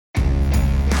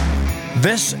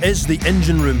This is The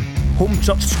Engine Room, Home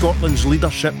Church Scotland's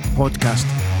leadership podcast.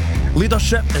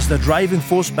 Leadership is the driving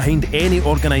force behind any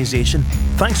organisation.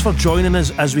 Thanks for joining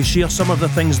us as we share some of the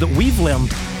things that we've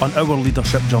learned on our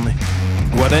leadership journey.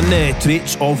 We're in the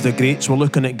traits of the greats. We're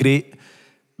looking at great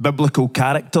biblical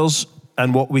characters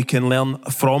and what we can learn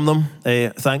from them.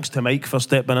 Thanks to Mike for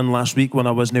stepping in last week when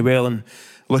I wasn't well and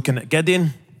looking at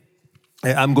Gideon.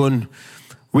 I'm going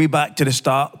way back to the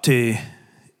start to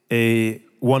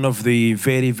one of the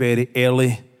very, very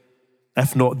early,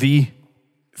 if not the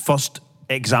first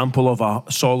example of a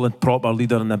solid, proper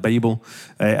leader in the Bible.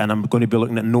 And I'm going to be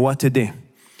looking at Noah today.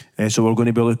 So we're going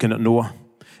to be looking at Noah.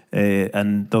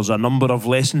 And there's a number of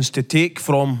lessons to take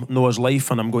from Noah's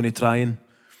life, and I'm going to try and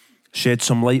shed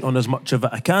some light on as much of it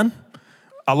I can.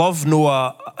 I love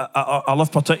Noah. I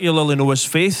love particularly Noah's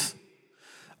faith.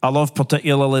 I love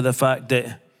particularly the fact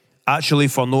that actually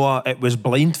for Noah, it was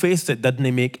blind faith. It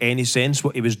didn't make any sense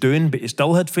what he was doing, but he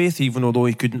still had faith, even though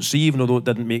he couldn't see, even though it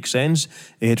didn't make sense.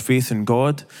 He had faith in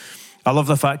God. I love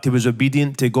the fact he was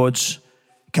obedient to God's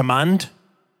command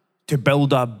to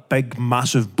build a big,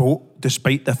 massive boat,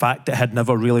 despite the fact it had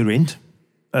never really rained.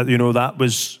 That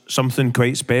was something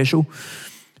quite special.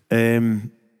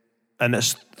 And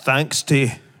it's thanks to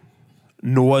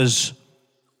Noah's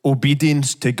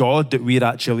obedience to God that we're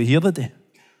actually here today.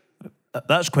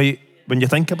 That's quite, when you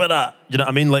think about that, you know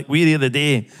what I mean? Like, we're here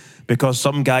today because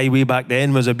some guy way back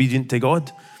then was obedient to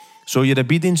God. So your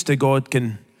obedience to God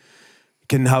can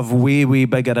have way, way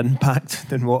bigger impact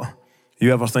than what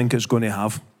you ever think it's going to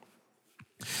have.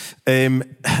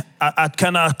 I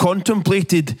kind of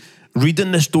contemplated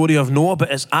reading the story of Noah, but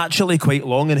it's actually quite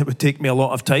long and it would take me a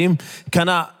lot of time. Can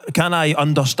I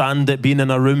understand that being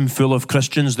in a room full of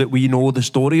Christians that we know the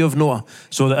story of Noah,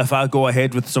 so that if I go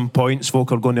ahead with some points,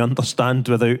 folk are going to understand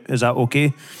without, is that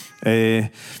okay? The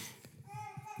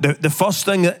first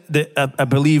thing that I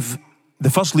believe, the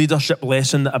first leadership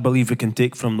lesson that I believe we can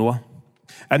take from Noah,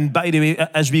 and by the way,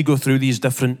 as we go through these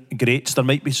different greats, there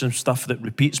might be some stuff that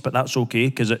repeats, but that's okay,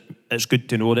 because it's good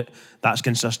to know that that's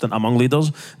consistent among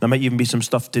leaders. There might even be some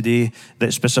stuff today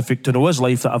that's specific to Noah's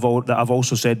life that I've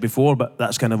also said before, but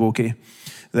that's kind of okay.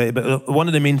 But one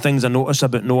of the main things I notice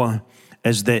about Noah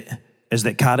is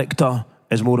that character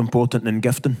is more important than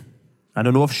gifting. And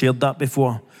I know I've shared that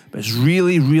before, but it's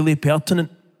really, really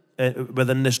pertinent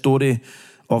within the story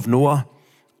of Noah.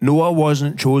 Noah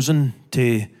wasn't chosen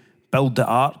to build the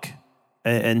ark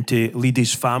and to lead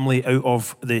his family out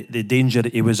of the danger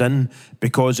that he was in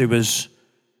because he was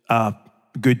a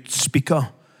good speaker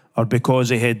or because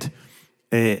he had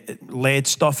led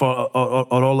stuff or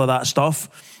all of that stuff.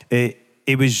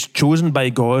 He was chosen by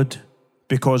God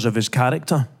because of his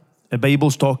character. The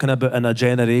Bible's talking about in a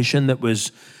generation that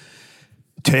was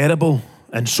terrible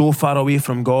and so far away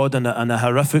from God, and a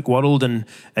horrific world, and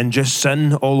just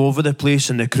sin all over the place,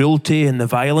 and the cruelty and the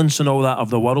violence and all that of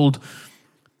the world,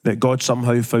 that God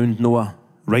somehow found Noah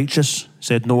righteous.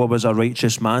 Said Noah was a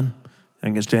righteous man. I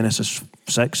think it's Genesis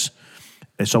 6.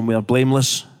 Somewhere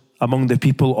blameless among the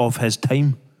people of his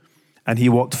time. And he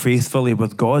walked faithfully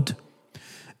with God.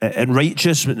 And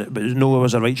righteous, Noah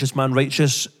was a righteous man.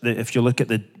 Righteous, if you look at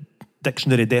the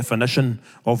dictionary definition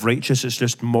of righteous, it's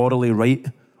just morally right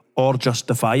or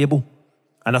justifiable.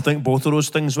 And I think both of those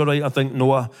things were right. I think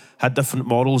Noah had different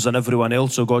morals than everyone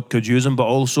else, so God could use him, but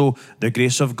also the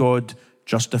grace of God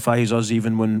justifies us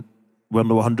even when we're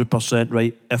not 100%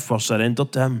 right if we're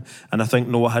surrendered to him. And I think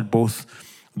Noah had both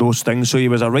those things. So he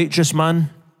was a righteous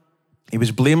man, he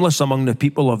was blameless among the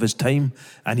people of his time,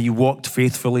 and he walked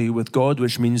faithfully with God,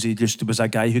 which means he just was a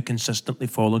guy who consistently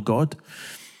followed God.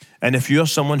 And if you're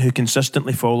someone who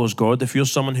consistently follows God, if you're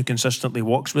someone who consistently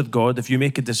walks with God, if you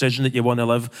make a decision that you want to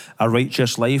live a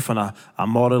righteous life and a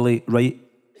morally right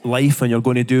life, and you're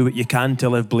going to do what you can to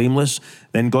live blameless,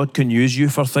 then God can use you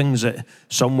for things that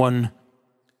someone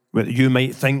that you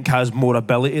might think has more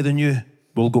ability than you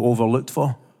will go overlooked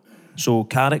for. So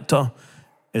character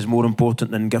is more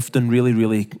important than gifting. Really,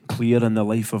 really clear in the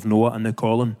life of Noah and the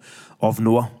calling of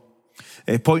Noah.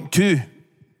 Point 2,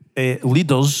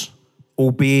 leaders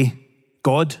obey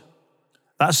God.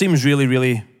 That seems really,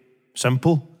 really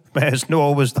simple, but it's not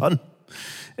always done.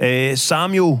 1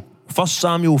 Samuel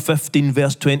 15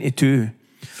 verse 22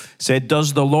 said,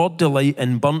 "Does the Lord delight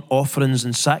in burnt offerings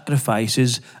and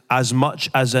sacrifices as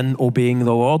much as in obeying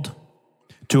the Lord?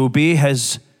 To obey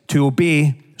is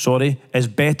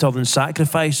better than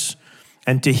sacrifice,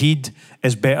 and to heed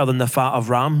is better than the fat of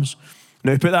rams."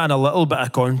 Now, to put that in a little bit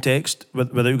of context,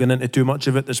 without going into too much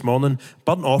of it this morning,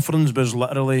 burnt offerings was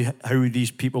literally how these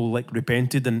people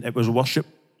repented, and it was worship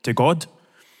to God.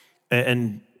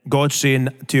 And God saying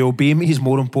to obey me is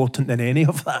more important than any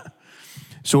of that.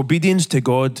 So obedience to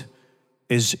God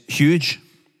is huge,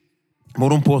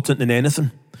 more important than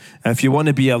anything. If you want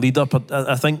to be a leader, but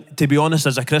I think, to be honest,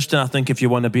 as a Christian, I think if you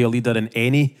want to be a leader in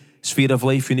any sphere of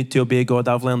life, you need to obey God.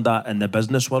 I've learned that in the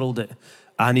business world, that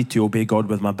I need to obey God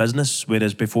with my business,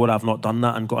 whereas before I've not done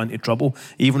that and got into trouble.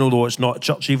 Even though it's not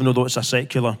church, even though it's a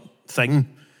secular thing,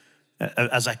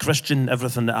 as a Christian,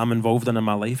 everything that I'm involved in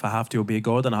my life, I have to obey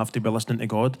God, and I have to be listening to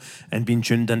God and being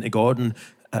tuned into God, and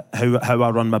how I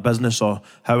run my business, or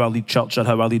how I lead church, or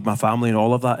how I lead my family, and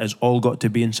all of that has all got to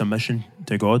be in submission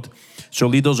to God. So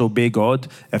leaders obey God.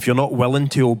 If you're not willing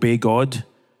to obey God,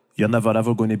 you're never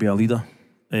ever going to be a leader.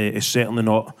 It's certainly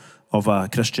not of a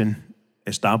Christian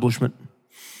establishment.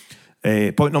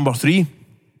 Point number 3,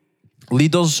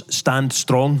 leaders stand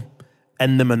strong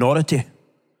in the minority.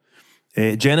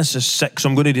 Genesis 6,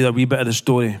 I'm going to read a wee bit of the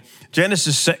story.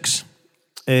 Genesis 6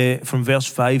 from verse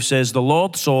 5 says, "The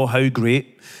Lord saw how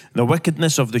great the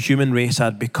wickedness of the human race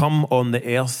had become on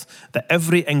the earth, that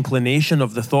every inclination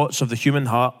of the thoughts of the human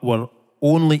heart were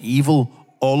only evil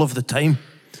all of the time.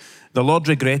 The Lord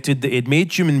regretted that he had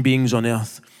made human beings on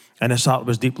earth, and his heart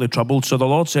was deeply troubled. So the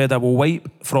Lord said, I will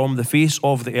wipe from the face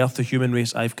of the earth the human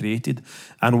race I've created,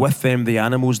 and with them the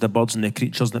animals, the birds, and the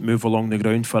creatures that move along the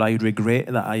ground, for I regret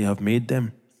that I have made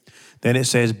them." Then it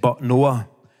says, "But Noah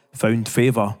found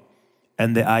favor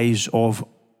in the eyes of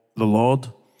the Lord."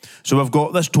 So we've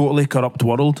got this totally corrupt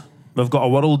world. We've got a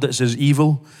world that's as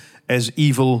evil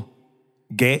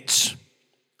gets.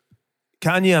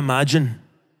 Can you imagine,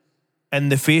 in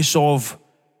the face of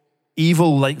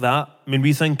evil like that? I mean,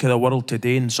 we think of the world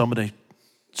today and some of the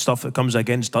stuff that comes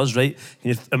against us, right?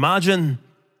 Can you imagine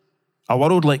a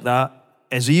world like that,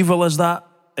 as evil as that,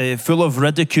 full of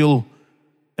ridicule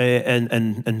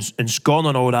and scorn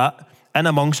and all that? In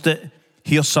amongst it,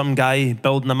 here's some guy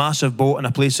building a massive boat in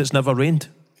a place that's never rained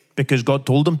because God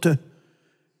told him to.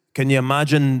 Can you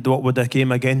imagine what would have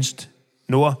came against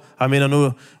Noah? I mean, I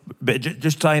know, but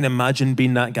just try and imagine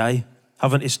being that guy,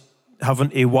 having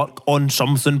to work on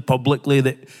something publicly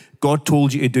that God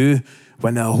told you to do,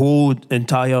 when the whole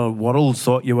entire world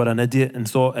thought you were an idiot and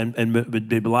thought and would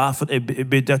be laughing. It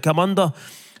would come under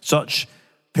such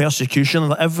persecution.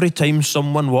 Like every time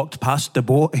someone walked past the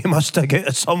boat, he must have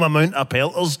got some amount of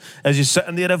pelters as he's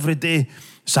sitting there every day,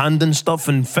 sanding stuff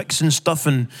and fixing stuff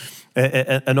and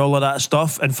all of that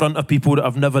stuff in front of people that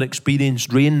have never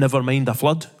experienced rain, never mind a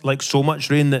flood. Like so much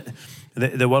rain that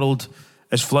the world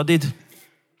is flooded.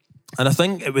 And I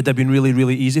think it would have been really,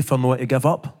 really easy for Noah to give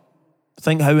up.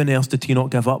 Think, how on earth did he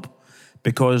not give up?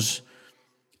 Because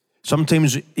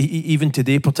sometimes, even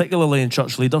today, particularly in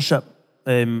church leadership,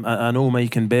 I know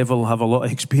Mike and Bevel have a lot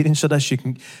of experience of this. You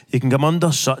can come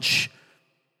under such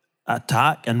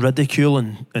attack and ridicule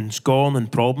and scorn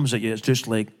and problems that it's just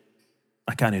like,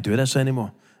 I can't do this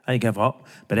anymore. I give up.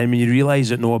 But then when you realise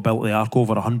that Noah built the ark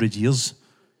over 100 years,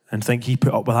 and think he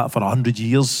put up with that for 100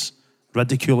 years,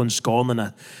 ridicule and scorn,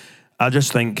 and I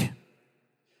just think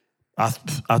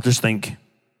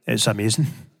it's amazing.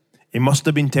 He must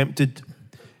have been tempted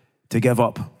to give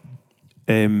up,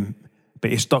 but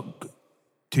he stuck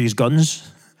to his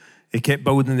guns. He kept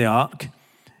building the ark.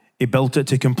 He built it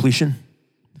to completion.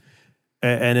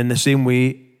 And in the same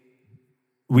way,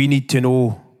 we need to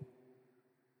know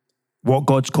what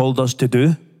God's called us to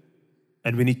do,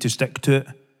 and we need to stick to it,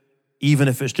 even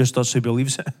if it's just us who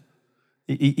believes it.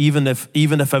 Even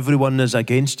if everyone is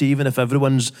against you, even if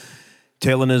everyone's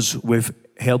telling us we've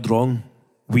heard wrong,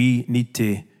 we need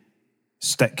to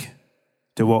stick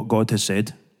to what God has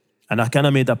said. And I kind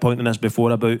of made a point on this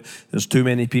before about there's too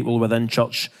many people within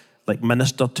church like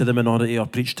minister to the minority or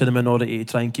preach to the minority to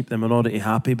try and keep the minority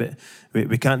happy, but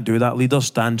we can't do that. Leaders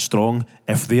stand strong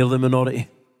if they're the minority,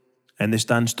 and they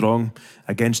stand strong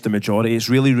against the majority. It's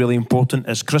really, really important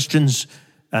as Christians,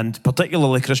 and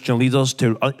particularly Christian leaders,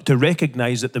 to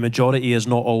recognise that the majority is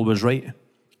not always right.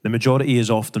 The majority is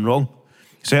often wrong.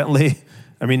 Certainly,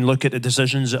 I mean, look at the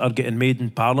decisions that are getting made in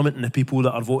Parliament and the people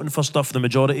that are voting for stuff. The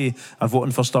majority are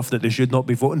voting for stuff that they should not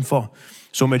be voting for.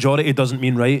 So majority doesn't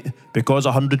mean right. Because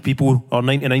 100 people or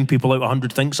 99 people out of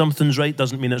 100 think something's right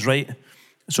doesn't mean it's right.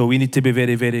 So we need to be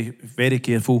very, very, very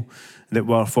careful that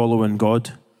we're following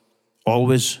God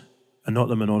always and not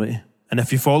the minority. And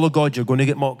if you follow God, you're going to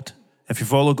get mocked. If you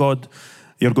follow God,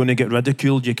 you're going to get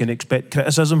ridiculed. You can expect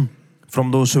criticism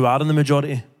from those who are in the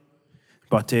majority.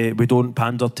 But we don't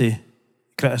pander to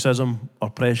criticism or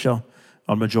pressure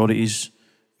or majorities.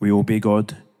 We obey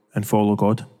God and follow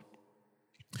God.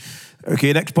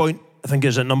 Okay, next point, I think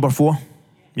is at number 4.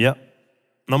 Yeah,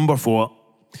 number 4.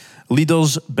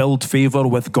 Leaders build favour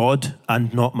with God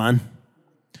and not man.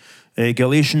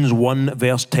 Galatians 1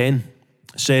 verse 10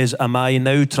 says, am I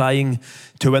now trying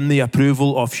to win the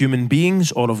approval of human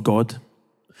beings or of God?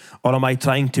 Or am I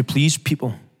trying to please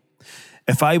people?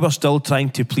 If I were still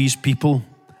trying to please people,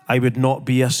 I would not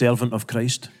be a servant of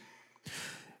Christ.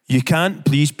 You can't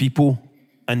please people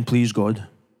and please God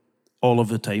all of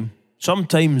the time.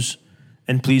 Sometimes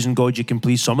in pleasing God, you can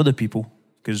please some of the people,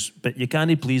 but you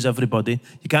can't please everybody.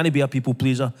 You can't be a people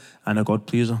pleaser and a God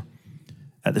pleaser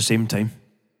at the same time.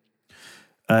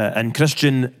 And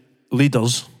Christian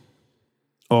leaders,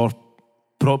 or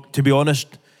to be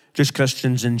honest, just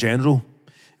Christians in general,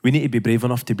 we need to be brave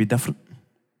enough to be different.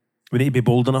 We need to be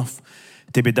bold enough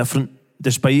to be different,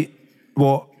 despite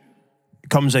what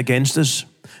comes against us.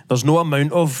 There's no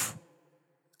amount of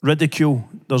ridicule,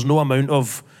 there's no amount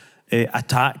of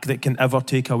attack that can ever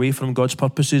take away from God's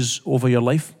purposes over your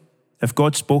life. If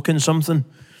God's spoken something,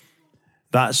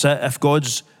 that's it. If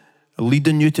God's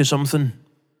leading you to something,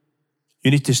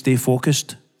 you need to stay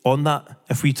focused on that.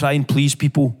 If we try and please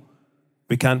people,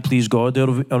 we can't please God.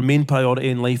 Our main priority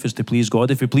in life is to please God.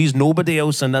 If we please nobody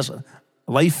else in this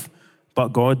life but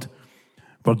God,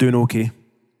 we're doing okay.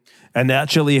 And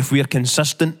actually, if we're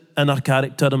consistent in our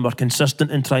character and we're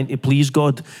consistent in trying to please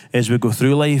God as we go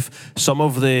through life, some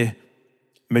of the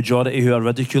majority who are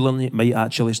ridiculing you might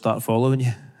actually start following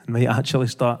you, might actually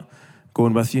start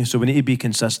going with you. So we need to be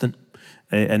consistent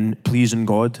in pleasing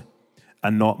God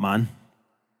and not man.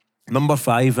 Number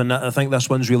 5, and I think this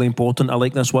one's really important. I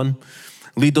like this one.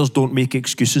 Leaders don't make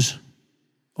excuses,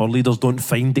 or leaders don't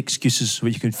find excuses,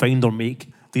 what you can find or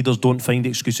make. Leaders don't find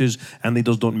excuses, and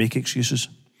leaders don't make excuses.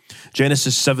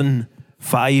 Genesis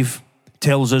 7:5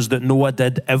 tells us that Noah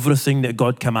did everything that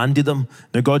God commanded him.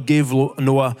 Now, God gave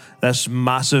Noah this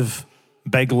massive,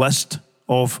 big list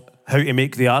of how to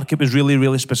make the ark. It was really,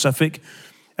 really specific.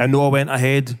 And Noah went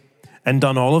ahead and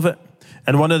done all of it.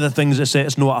 And one of the things that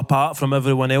sets Noah apart from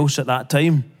everyone else at that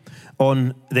time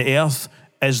on the earth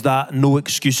is that no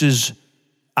excuses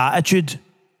attitude.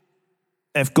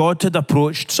 If God had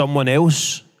approached someone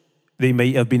else, they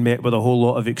might have been met with a whole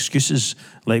lot of excuses,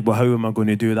 like, well, how am I going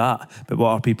to do that? But what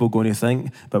are people going to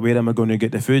think? But where am I going to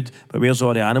get the food? But where's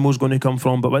all the animals going to come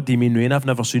from? But what do you mean rain? I've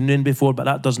never seen rain before, but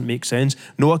that doesn't make sense.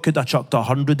 Noah could have chucked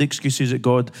 100 excuses at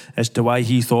God as to why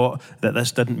he thought that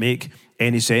this didn't make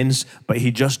any sense, but he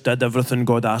just did everything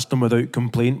God asked him without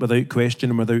complaint, without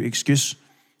question, and without excuse.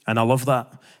 And I love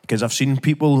that, because I've seen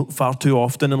people far too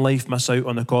often in life miss out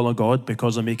on the call of God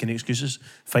because of making excuses,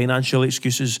 financial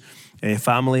excuses,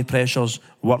 family pressures,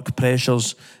 work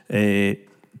pressures,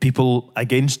 people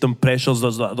against them pressures.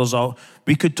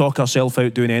 We could talk ourselves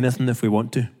out doing anything if we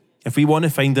want to. If we want to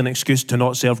find an excuse to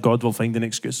not serve God, we'll find an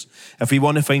excuse. If we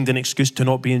want to find an excuse to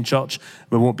not be in church,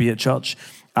 we won't be at church.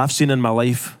 I've seen in my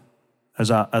life as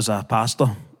a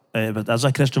pastor, but as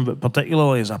a Christian, but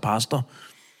particularly as a pastor,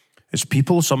 is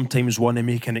people sometimes want to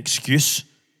make an excuse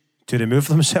to remove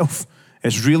themselves.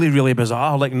 It's really, really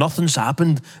bizarre. Like nothing's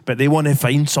happened, but they want to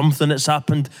find something that's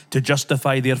happened to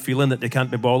justify their feeling that they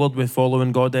can't be bothered with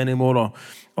following God anymore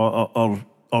or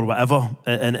whatever.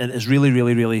 And it's really,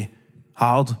 really, really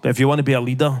hard. But if you want to be a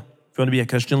leader, if you want to be a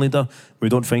Christian leader, we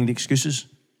don't find excuses.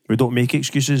 We don't make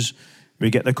excuses. We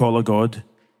get the call of God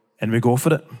and we go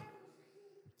for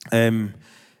it.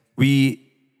 We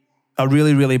are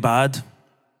really, really bad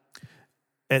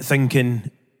at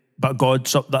thinking, but God,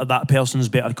 that person's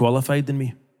better qualified than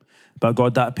me. But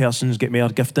God, that person's got more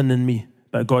gifting than me.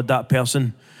 But God, that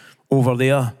person over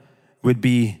there would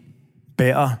be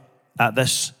better at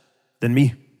this than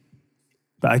me.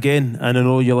 But again, and I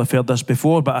know you'll have heard this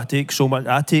before, but I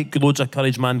take loads of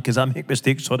courage, man, because I make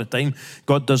mistakes all the time.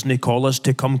 God doesn't call us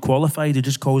to come qualified. He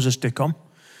just calls us to come.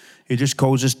 He just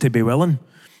calls us to be willing.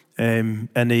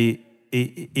 And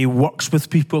he works with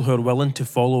people who are willing to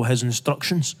follow his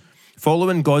instructions.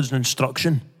 Following God's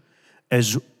instruction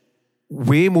is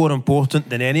way more important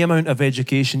than any amount of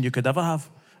education you could ever have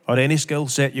or any skill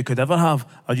set you could ever have.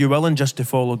 Are you willing just to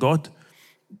follow God?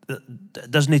 It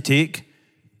doesn't take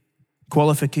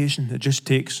qualification. It just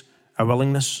takes a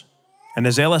willingness. And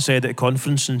as Ella said at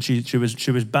conference, and she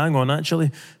was bang on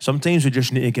actually, sometimes we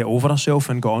just need to get over ourselves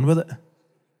and go on with it.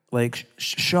 Like,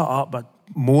 shut up, but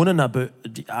moaning about,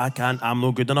 I'm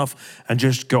not good enough, and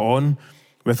just get on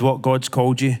with what God's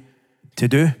called you to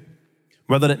do.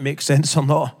 Whether it makes sense or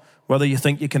not, whether you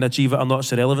think you can achieve it or not,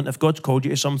 it's irrelevant. If God's called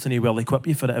you to something, he will equip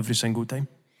you for it every single time.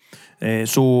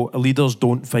 So leaders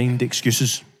don't find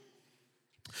excuses.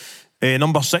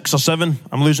 Number 6 or 7,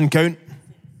 I'm losing count.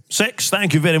 6,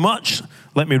 thank you very much.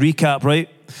 Let me recap, right?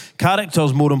 Character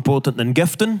is more important than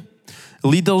gifting.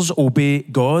 Leaders obey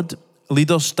God.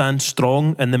 Leaders stand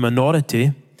strong in the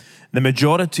minority. The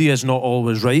majority is not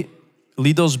always right.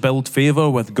 Leaders build favor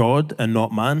with God and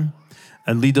not man.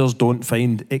 and leaders don't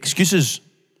find excuses.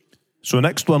 So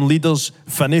next one, leaders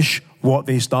finish what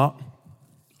they start.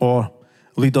 Or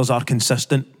leaders are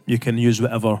consistent. You can use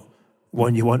whatever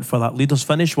one you want for that. Leaders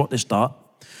finish what they start.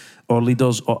 Or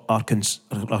leaders are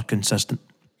consistent.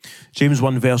 James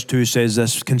 1 verse 2 says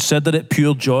this, "Consider it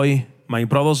pure joy, my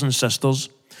brothers and sisters,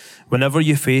 whenever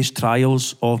you face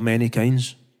trials of many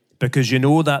kinds, because you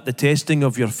know that the testing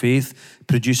of your faith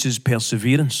produces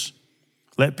perseverance.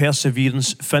 Let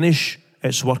perseverance finish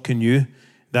its work in you,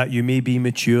 that you may be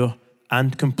mature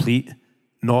and complete,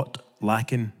 not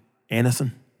lacking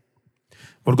anything."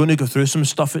 We're going to go through some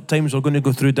stuff at times. We're going to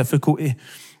go through difficulty.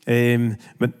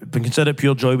 But consider it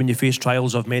pure joy when you face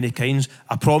trials of many kinds.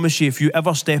 I promise you, if you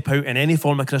ever step out in any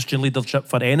form of Christian leadership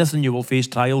for anything, you will face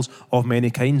trials of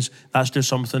many kinds. That's just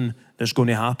something that's going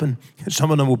to happen. Some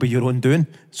of them will be your own doing.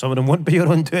 Some of them won't be your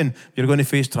own doing. You're going to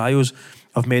face trials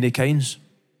of many kinds.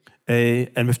 And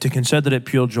we have to consider it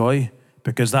pure joy,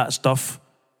 because that stuff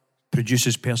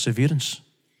produces perseverance.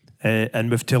 And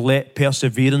we have to let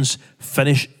perseverance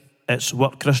finish its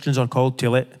work. Christians are called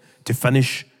to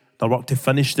finish their work, to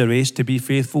finish the race, to be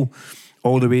faithful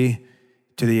all the way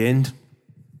to the end.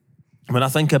 When I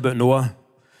think about Noah,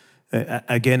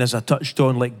 again, as I touched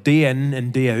on, like day in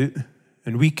and day out,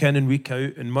 and week in and week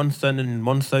out, and month in and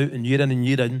month out, and year in and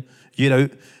year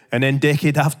out, and then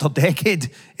decade after decade,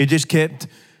 he just kept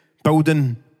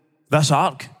building this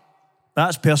ark.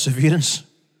 That's perseverance.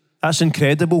 That's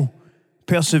incredible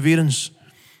perseverance.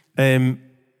 And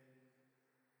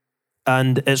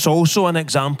it's also an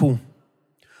example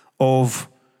of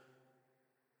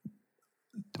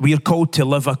we are called to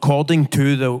live according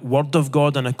to the word of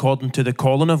God and according to the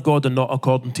calling of God, and not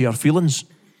according to our feelings.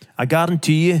 I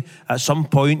guarantee you, at some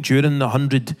point during the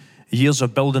 100 years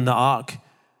of building the ark,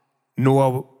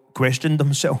 Noah questioned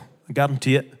himself. I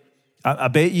guarantee it. I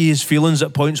bet you his feelings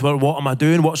at points were, what am I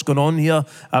doing? What's going on here?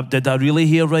 Did I really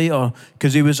hear right? Or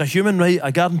because he was a human, right?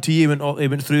 I guarantee he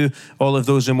went through all of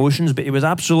those emotions, but he was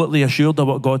absolutely assured of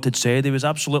what God had said. He was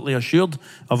absolutely assured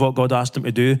of what God asked him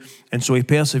to do. And so he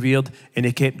persevered and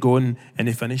he kept going and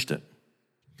he finished it.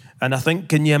 And I think,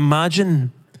 can you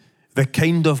imagine the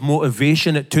kind of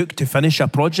motivation it took to finish a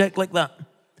project like that?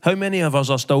 How many of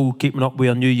us are still keeping up with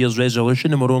a New Year's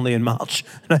resolution and we're only in March,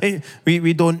 right?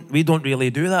 We don't really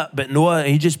do that. But Noah,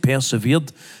 he just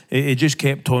persevered. He just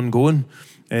kept on going.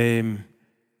 And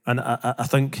I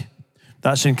think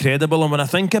that's incredible. And when I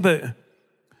think about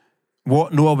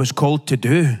what Noah was called to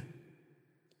do,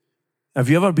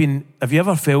 have you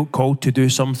ever felt called to do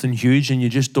something huge and you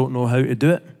just don't know how to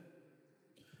do it?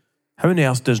 How on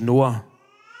earth does Noah,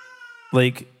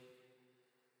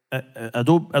 I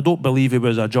don't believe he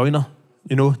was a joiner,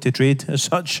 to trade as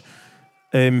such.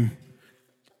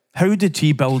 How did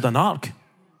he build an ark?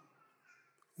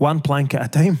 One plank at a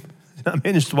time. I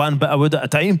mean, it's one bit of wood at a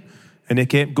time. And he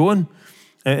kept going.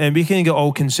 And we can get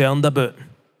all concerned about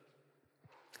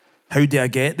how do I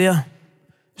get there?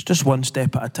 It's just one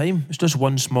step at a time. It's just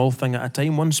one small thing at a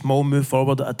time, one small move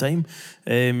forward at a time.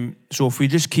 So if we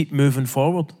just keep moving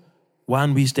forward,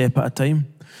 one wee step at a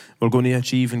time, we're going to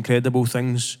achieve incredible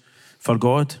things for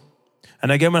God.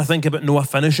 And again, when I think about Noah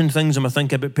finishing things and I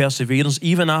think about perseverance,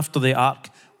 even after the ark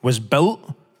was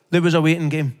built, there was a waiting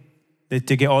game. They had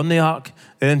to get on the ark,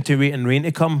 then to wait and rain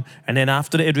to come, and then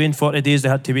after it had rained 40 days, they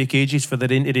had to wait ages for the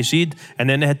rain to recede, and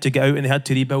then they had to get out and they had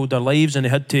to rebuild their lives, and they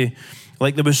had to,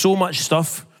 there was so much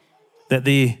stuff that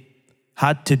they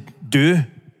had to do,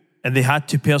 and they had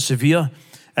to persevere,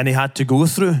 and they had to go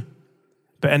through.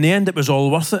 But in the end, it was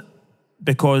all worth it,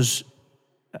 because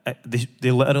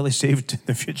they literally saved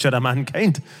the future of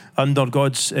mankind under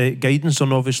God's guidance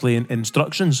and obviously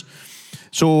instructions.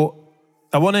 So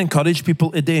I want to encourage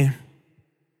people today,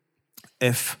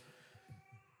 if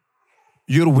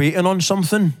you're waiting on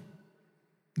something,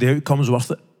 the outcome's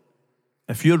worth it.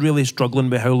 If you're really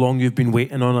struggling with how long you've been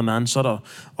waiting on an answer or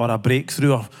a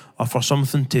breakthrough or for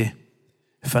something to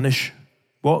finish,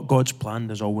 what God's planned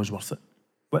is always worth it.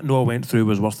 What Noah went through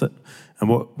was worth it, and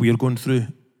what we're going through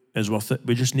is worth it.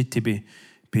 We just need to be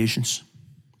patient.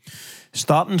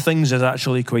 Starting things is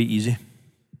actually quite easy.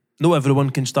 Not everyone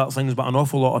can start things, but an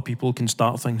awful lot of people can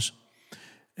start things.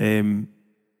 But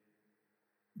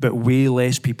way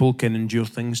less people can endure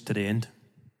things to the end.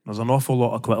 There's an awful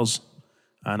lot of quitters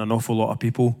and an awful lot of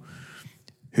people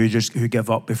who give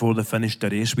up before they finish the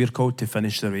race. We're called to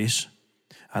finish the race.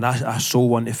 And I so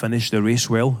want to finish the race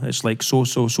well. It's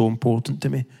so important to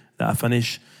me that I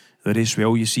finish the race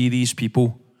well. You see these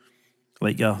people,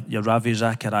 like your Ravi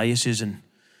Zachariases and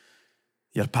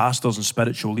your pastors and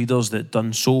spiritual leaders that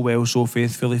done so well, so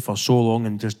faithfully for so long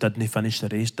and just didn't finish the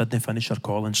race, didn't finish their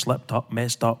calling, slipped up,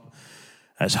 messed up.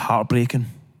 It's heartbreaking.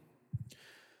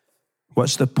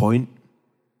 What's the point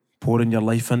pouring your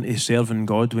life into serving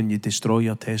God when you destroy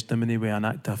your testimony with an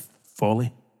act of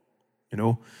folly? You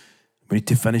know, we need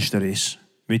to finish the race.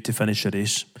 We need to finish the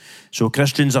race. So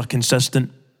Christians are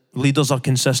consistent. Leaders are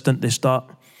consistent. They start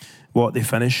what they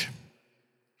finish.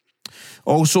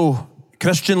 Also,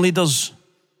 Christian leaders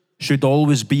should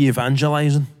always be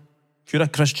evangelizing. If you're a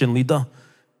Christian leader,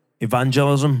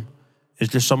 evangelism is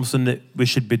just something that we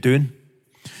should be doing.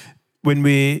 When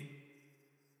we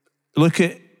look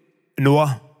at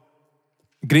Noah,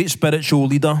 great spiritual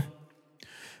leader,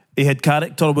 he had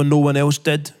character when no one else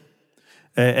did,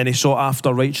 and he sought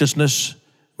after righteousness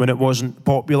when it wasn't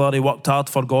popular. He worked hard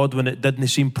for God when it didn't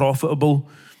seem profitable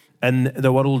in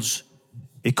the world's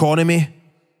economy.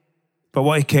 But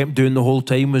what he kept doing the whole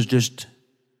time was just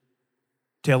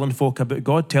telling folk about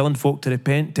God, telling folk to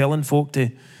repent, telling folk to...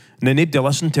 And then nobody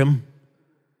listened to him,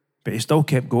 but he still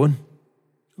kept going.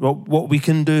 Well, what we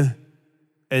can do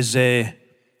is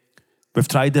we've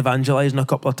tried evangelising a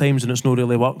couple of times and it's not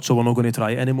really worked, so we're not going to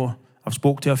try it anymore. I've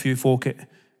spoke to a few folk at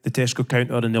the Tesco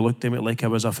counter and they looked at me like I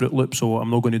was a Fruit Loop, so I'm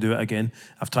not going to do it again.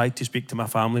 I've tried to speak to my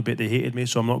family, but they hated me,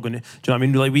 so I'm not going to... Do you know what I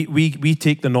mean? Like we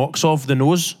take the knocks off the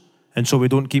nose, and so we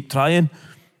don't keep trying.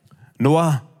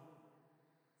 Noah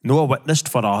witnessed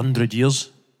for 100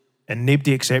 years, and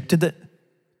nobody accepted it,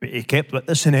 but he kept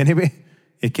witnessing anyway.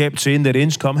 He kept saying the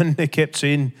rain's coming. He kept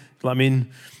saying, you know what I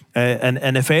mean?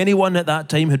 And if anyone at that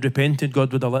time had repented,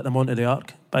 God would have let them onto the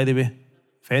ark, by the way.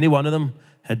 If any one of them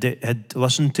had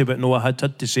listened to what Noah had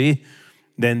to say,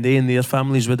 then they and their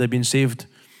families would have been saved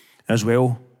as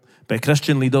well. But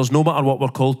Christian leaders, no matter what we're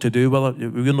called to do,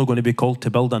 we're not going to be called to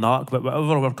build an ark, but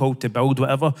whatever we're called to build,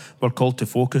 whatever we're called to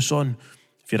focus on.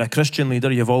 If you're a Christian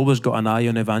leader, you've always got an eye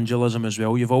on evangelism as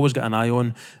well. You've always got an eye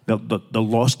on the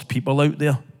lost people out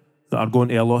there that are going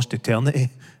to a lost eternity,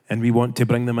 and we want to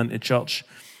bring them into church,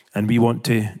 and we want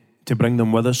to bring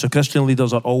them with us. So Christian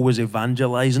leaders are always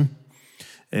evangelizing.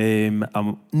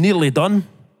 I'm nearly done.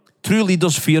 True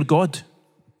leaders fear God.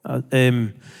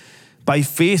 By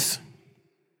faith,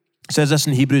 it says this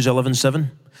in Hebrews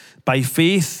 11:7. By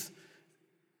faith,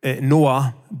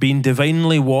 Noah, being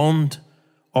divinely warned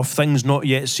of things not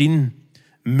yet seen,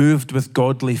 moved with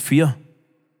godly fear.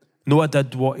 Noah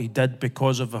did what he did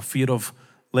because of a fear of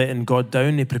letting God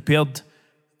down. He prepared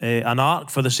an ark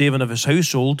for the saving of his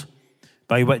household,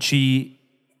 by which he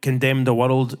condemned the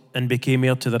world and became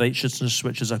heir to the righteousness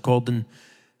which is according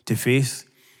to faith.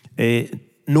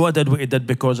 Noah did what he did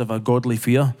because of a godly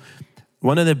fear.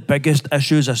 One of the biggest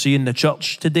issues I see in the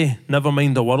church today, never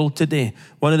mind the world today,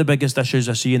 one of the biggest issues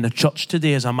I see in the church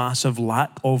today is a massive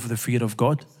lack of the fear of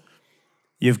God.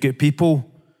 You've got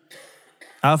people,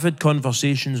 I've had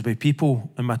conversations with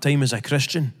people in my time as a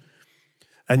Christian,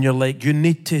 and you're like, you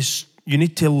need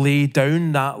to lay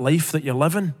down that life that you're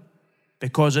living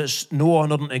because it's no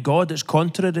honour unto God. It's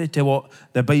contrary to what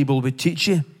the Bible would teach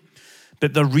you.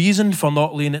 But the reason for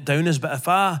not laying it down is,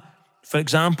 for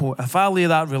example, if I lay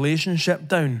that relationship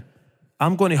down,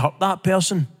 I'm going to hurt that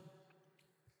person.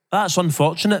 That's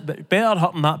unfortunate, but better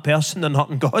hurting that person than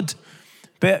hurting God.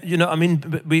 But you know what I mean?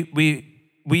 But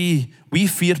we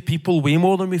fear people way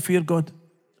more than we fear God.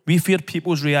 We fear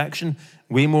people's reaction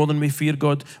way more than we fear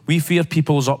God. We fear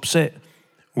people's upset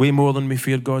way more than we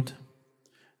fear God.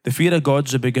 The fear of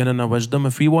God's the beginning of wisdom.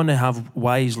 If we want to have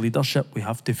wise leadership, we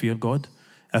have to fear God.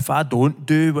 If I don't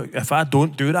do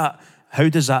that, how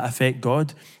does that affect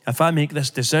God? If I make this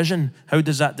decision, how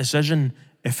does that decision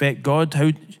affect God?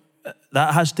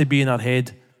 That has to be in our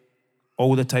head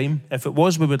all the time. If it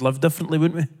was, we would live differently,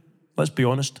 wouldn't we? Let's be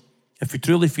honest. If we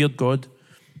truly feared God,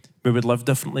 we would live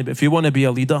differently. But if you want to be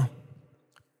a leader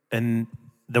in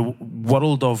the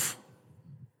world of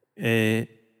the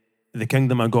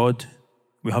kingdom of God,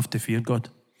 we have to fear God.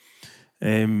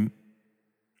 Two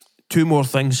more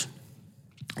things.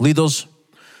 Leaders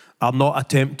are not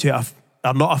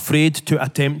afraid to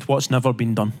attempt what's never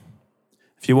been done.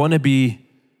 If you want to be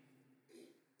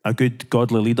a good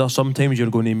godly leader, sometimes you're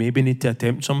going to maybe need to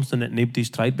attempt something that nobody's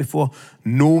tried before.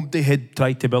 Nobody had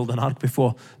tried to build an ark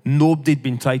before. Nobody had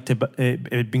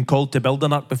been called to build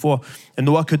an ark before. And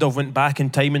Noah could have went back in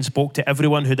time and spoke to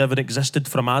everyone who'd ever existed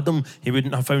from Adam. He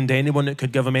wouldn't have found anyone that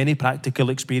could give him any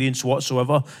practical experience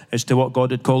whatsoever as to what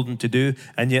God had called him to do.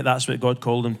 And yet that's what God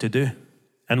called him to do.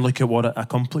 And look at what it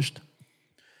accomplished.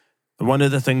 One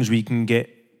of the things we can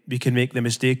make the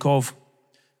mistake of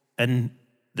in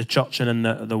the church and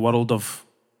in the world of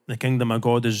the kingdom of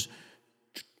God is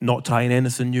not trying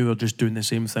anything new or just doing the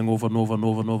same thing over and over and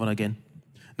over and over again.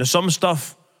 Now, some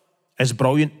stuff is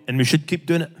brilliant and we should keep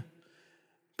doing it.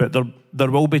 But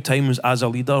there will be times as a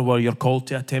leader where you're called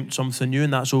to attempt something new,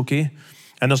 and that's okay.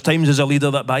 And there's times as a leader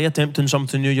that by attempting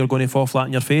something new, you're going to fall flat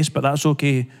on your face, but that's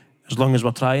okay as long as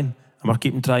we're trying and we're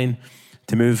keeping trying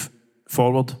to move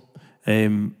forward. I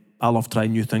love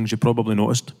trying new things, you probably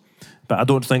noticed. But I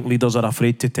don't think leaders are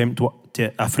afraid to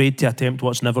attempt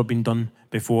what's never been done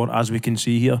before, as we can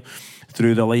see here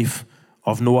through the life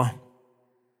of Noah.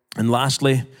 And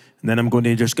lastly, and then I'm going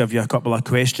to just give you a couple of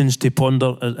questions to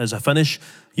ponder as I finish.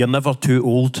 You're never too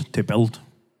old to build.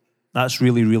 That's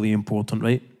really, really important,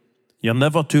 right? You're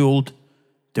never too old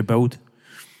to build.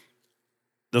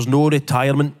 There's no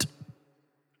retirement.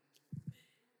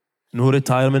 No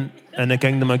retirement in the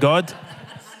kingdom of God.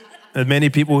 As many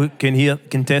people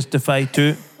can testify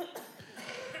to.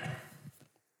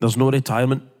 There's no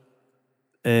retirement.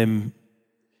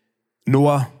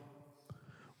 Noah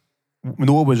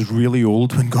was really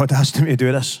old when God asked him to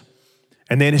do this.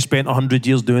 And then he spent 100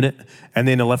 years doing it. And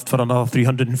then he lived for another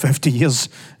 350 years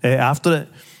after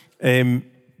it.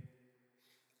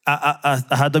 I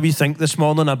had a wee think this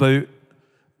morning about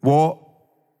what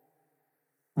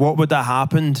would have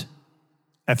happened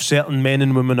if certain men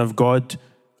and women of God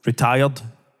retired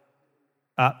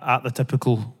at the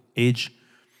typical age.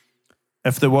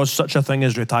 If there was such a thing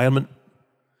as retirement,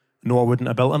 Noah wouldn't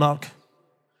have built an ark,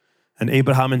 and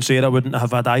Abraham and Sarah wouldn't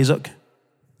have had Isaac,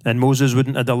 and Moses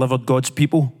wouldn't have delivered God's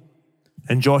people,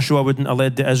 and Joshua wouldn't have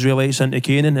led the Israelites into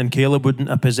Canaan, and Caleb wouldn't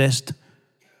have possessed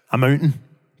a mountain.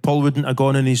 Paul wouldn't have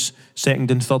gone on his second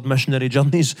and third missionary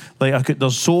journeys.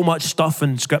 There's so much stuff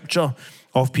in Scripture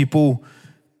of people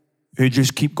who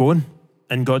just keep going,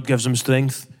 and God gives them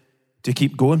strength to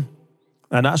keep going.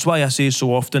 And that's why I say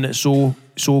so often it's so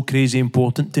crazy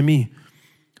important to me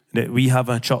that we have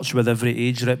a church with every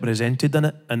age represented in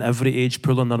it, and every age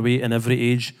pulling their weight, and every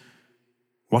age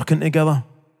working together.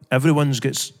 Everyone's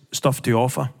got stuff to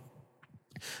offer.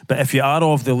 But if you are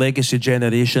of the legacy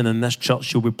generation in this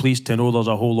church, you'll be pleased to know there's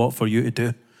a whole lot for you to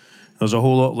do. There's a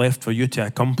whole lot left for you to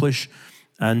accomplish,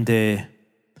 and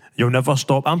you'll never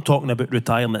stop. I'm talking about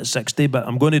retiring at 60, but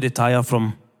I'm going to retire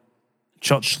from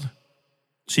church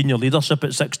senior leadership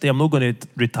at 60. I'm not going to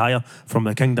retire from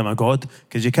the kingdom of God,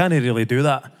 because you can't really do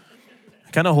that.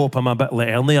 I kind of hope I'm a bit like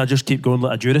Ernie. I just keep going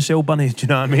like a Duracell bunny. Do you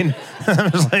know what I mean? I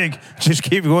was like, just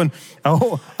keep going.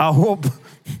 I hope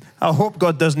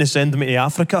God doesn't send me to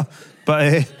Africa.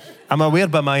 But I'm aware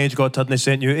by my age God hadn't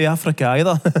sent you to Africa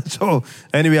either. So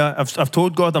anyway, I've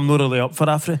told God I'm not really up for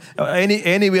Africa.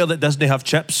 Anywhere that doesn't have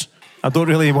chips, I don't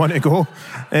really want to go.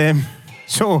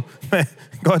 So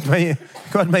God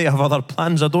might have other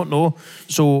plans. I don't know.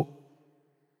 So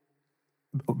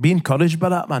be encouraged by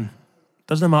that, man.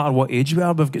 Doesn't matter what age we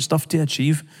are, we've got stuff to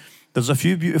achieve. There's a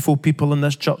few beautiful people in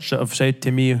this church that have said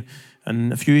to me,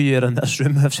 and a few here in this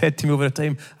room have said to me over the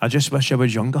time, I just wish I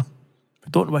was younger. I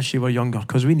don't wish you were younger,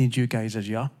 because we need you guys as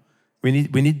you are. We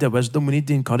need the wisdom, we need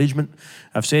the encouragement.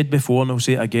 I've said before, and I'll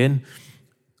say it again,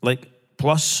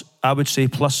 I would say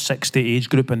plus 60 age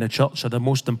group in the church are the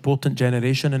most important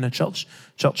generation in the church.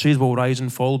 Churches will rise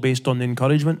and fall based on the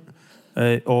encouragement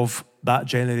of that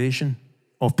generation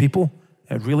of people.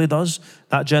 It really does.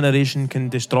 That generation can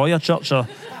destroy a church.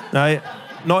 Right?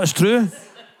 No, it's true.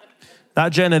 That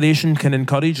generation can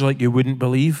encourage like you wouldn't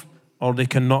believe, or they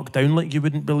can knock down like you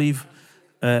wouldn't believe.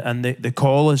 And the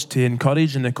call is to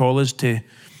encourage, and the call is to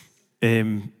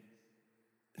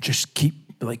just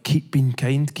keep being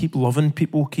kind, keep loving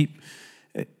people, keep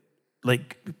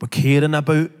caring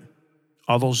about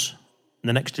others in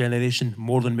the next generation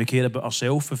more than we care about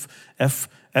ourselves. If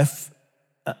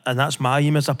and that's my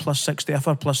aim as a plus 60. If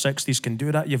our plus 60s can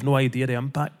do that, you've no idea the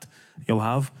impact you'll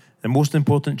have. The most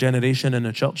important generation in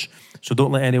the church. So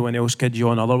don't let anyone else kid you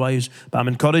on otherwise. But I'm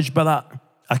encouraged by that.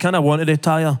 I kind of want to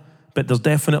retire, but there's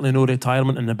definitely no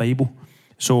retirement in the Bible.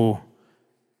 So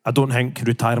I don't think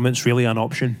retirement's really an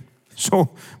option. So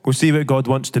we'll see what God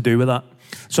wants to do with that.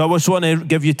 So I just want to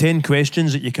give you 10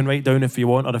 questions that you can write down if you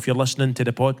want, or if you're listening to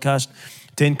the podcast,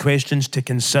 10 questions to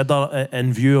consider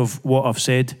in view of what I've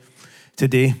said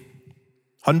today.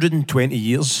 120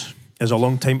 years is a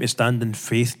long time to stand in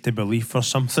faith to believe for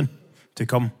something to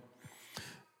come.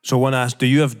 So I want to ask, do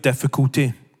you have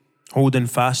difficulty holding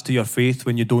fast to your faith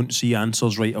when you don't see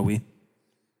answers right away?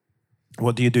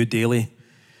 What do you do daily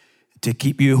to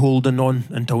keep you holding on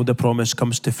until the promise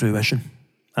comes to fruition?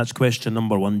 That's question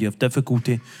number one. Do you have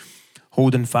difficulty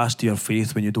holding fast to your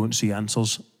faith when you don't see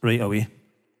answers right away?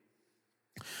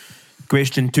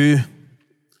 Question two,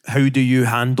 how do you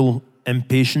handle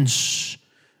impatience,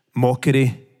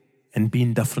 mockery, and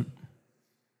being different?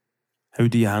 How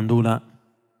do you handle that?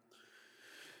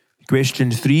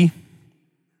 Question three,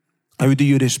 how do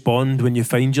you respond when you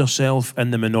find yourself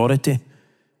in the minority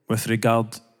with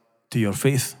regard to your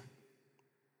faith?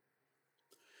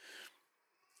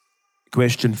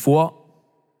 Question 4.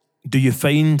 Do you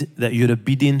find that your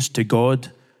obedience to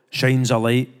God shines a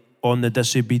light on the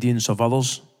disobedience of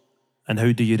others? And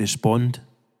how do you respond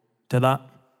to that?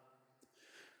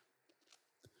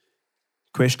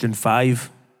 Question 5.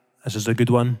 This is a good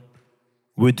one.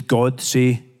 Would God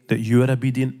say that you are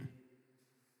obedient?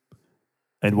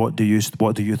 And what do you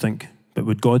think? But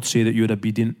would God say that you're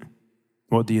obedient?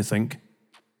 What do you think?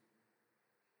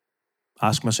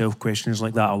 Ask myself questions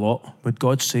like that a lot. Would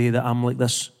God say that I'm like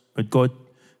this? Would God?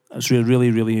 That's a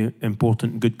really, really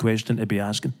important, good question to be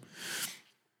asking.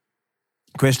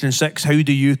 Question 6, how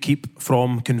do you keep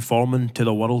from conforming to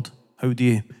the world? How do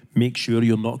you make sure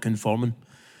you're not conforming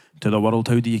to the world?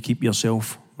 How do you keep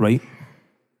yourself right?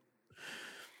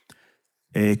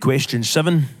 Question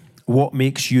 7, what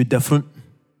makes you different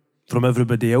from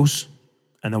everybody else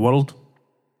in the world?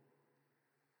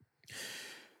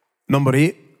 Number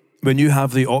 8, when you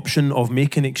have the option of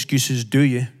making excuses, do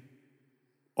you?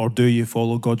 Or do you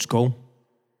follow God's call?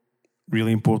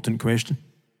 Really important question.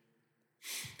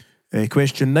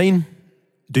 Question 9,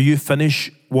 do you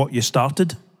finish what you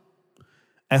started?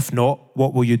 If not,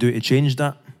 what will you do to change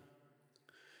that?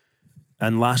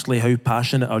 And lastly, how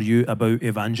passionate are you about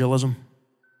evangelism?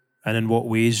 And in what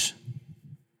ways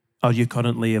are you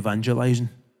currently evangelizing?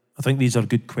 I think these are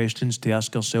good questions to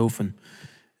ask ourselves, and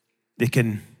they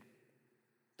can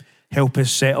help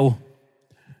us settle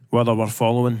whether we're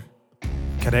following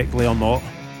correctly or not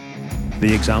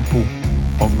the example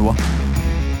of Noah.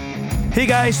 Hey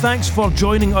guys, thanks for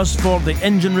joining us for the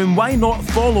Engine Room. Why not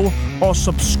follow or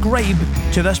subscribe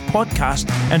to this podcast,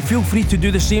 and feel free to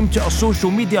do the same to our social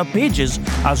media pages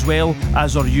as well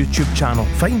as our YouTube channel.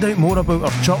 Find out more about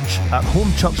our church at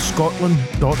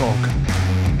homechurchscotland.org.